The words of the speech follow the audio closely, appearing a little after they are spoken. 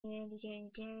Wait,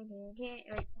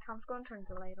 I'm going to turn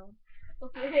the light on.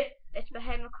 Okay. It's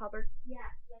behind the cupboard. Yeah,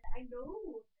 I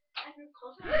know. And your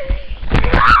cousin.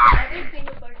 Everything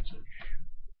about you.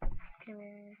 Come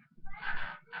here.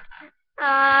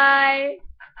 Hi.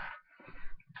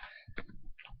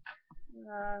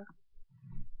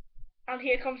 And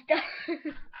here comes Dan.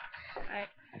 Alright.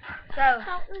 So,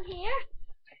 Something here.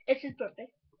 It's his birthday.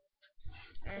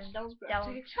 and Dylan's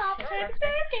Dylan's birthday. Happy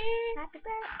birthday. Happy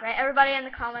birthday. Right, everybody in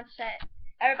the comments say,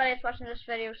 everybody that's watching this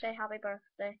video say happy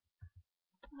birthday.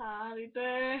 Happy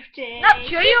birthday. Not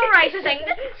you, you're right to sing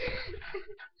it.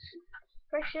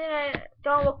 Christian,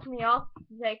 don't look me up.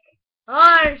 He's like,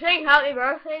 oh, sing happy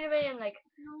birthday to me. I'm like,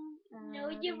 No,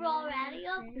 you're already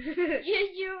up.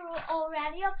 You're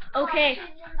already up. Okay.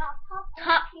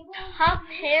 Top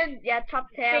 10 yeah, top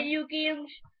 10 video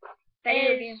games.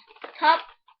 video is games. Top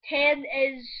 10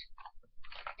 is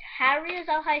Terraria, is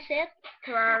that how I say it?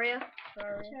 Terraria.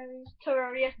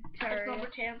 Terraria. That's Terraria. number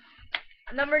 10.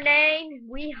 Number 9,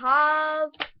 we have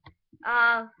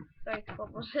sorry,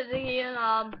 what was it again?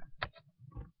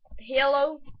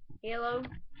 Halo.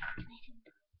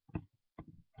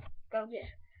 Go.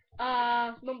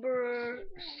 Yeah. Number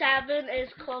 7 is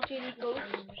Call of Duty Ghost.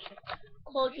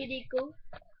 Call of Duty Ghost.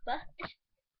 What?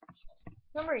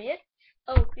 Number 8.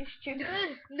 Oh, You stupid.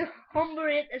 number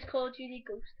 8 is Call of Duty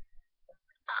Ghost.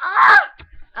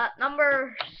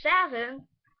 Number 7.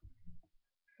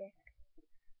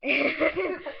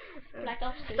 Black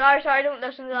Ops 2. Sorry, don't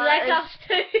listen to that. Black Ops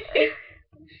 2.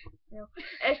 No.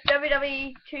 It's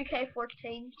WWE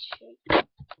 2K14.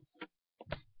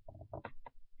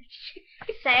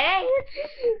 Say it.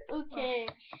 Okay.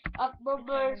 At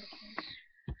number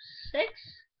 6.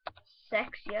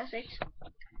 6, yes. 6.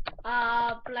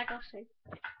 Black Ops 2.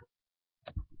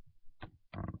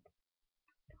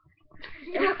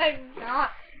 No, I'm not.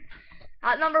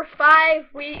 At number 5,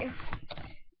 I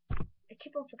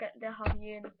keep on forgetting to have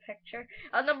you in the picture.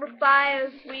 At number 5,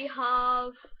 we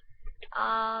have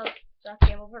that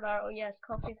game over there. Oh yes,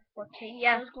 Call of Duty 14.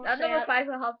 Yeah. At number 5,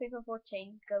 we have FIFA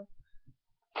 14. Go.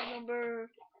 Number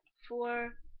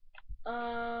 4,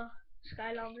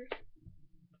 Skylanders.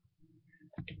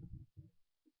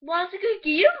 Well, it's a good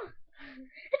game.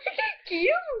 It's a good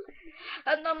game.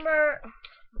 At number,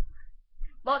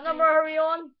 what number are we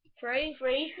on? 3.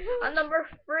 3. At number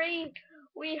 3,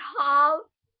 we have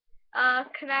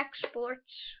Connect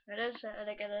Sports. It is a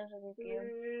good game.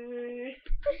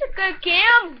 It's a good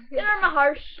game. Get out of my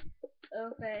house.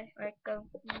 Okay. Right, go.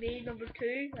 Me, number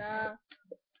 2,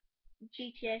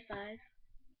 GTA 5.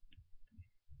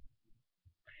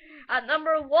 At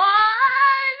number 1,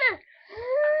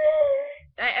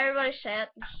 right, everybody say it.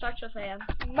 Start with M.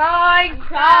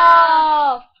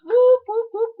 Minecraft. Whoop, whoop,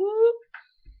 whoop, whoop.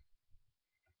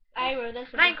 I wrote this.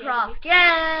 Minecraft.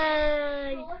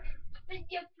 Yay! With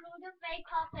your uploaded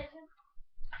Minecraft version.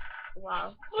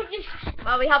 Wow.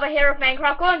 Well, we have a hater of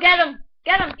Minecraft. Go and get him.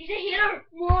 Get him. He's a hater.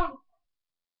 Mom.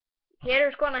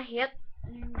 Hater's gonna hit.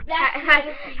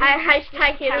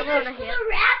 Hashtag hater's gonna hit.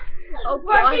 Oh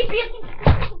god. Birthday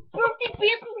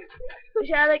beaten.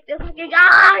 Yeah, like this,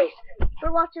 guys.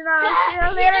 For watching our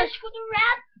video later.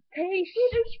 Peace.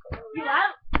 You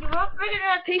want? Bring it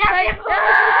up. Peace.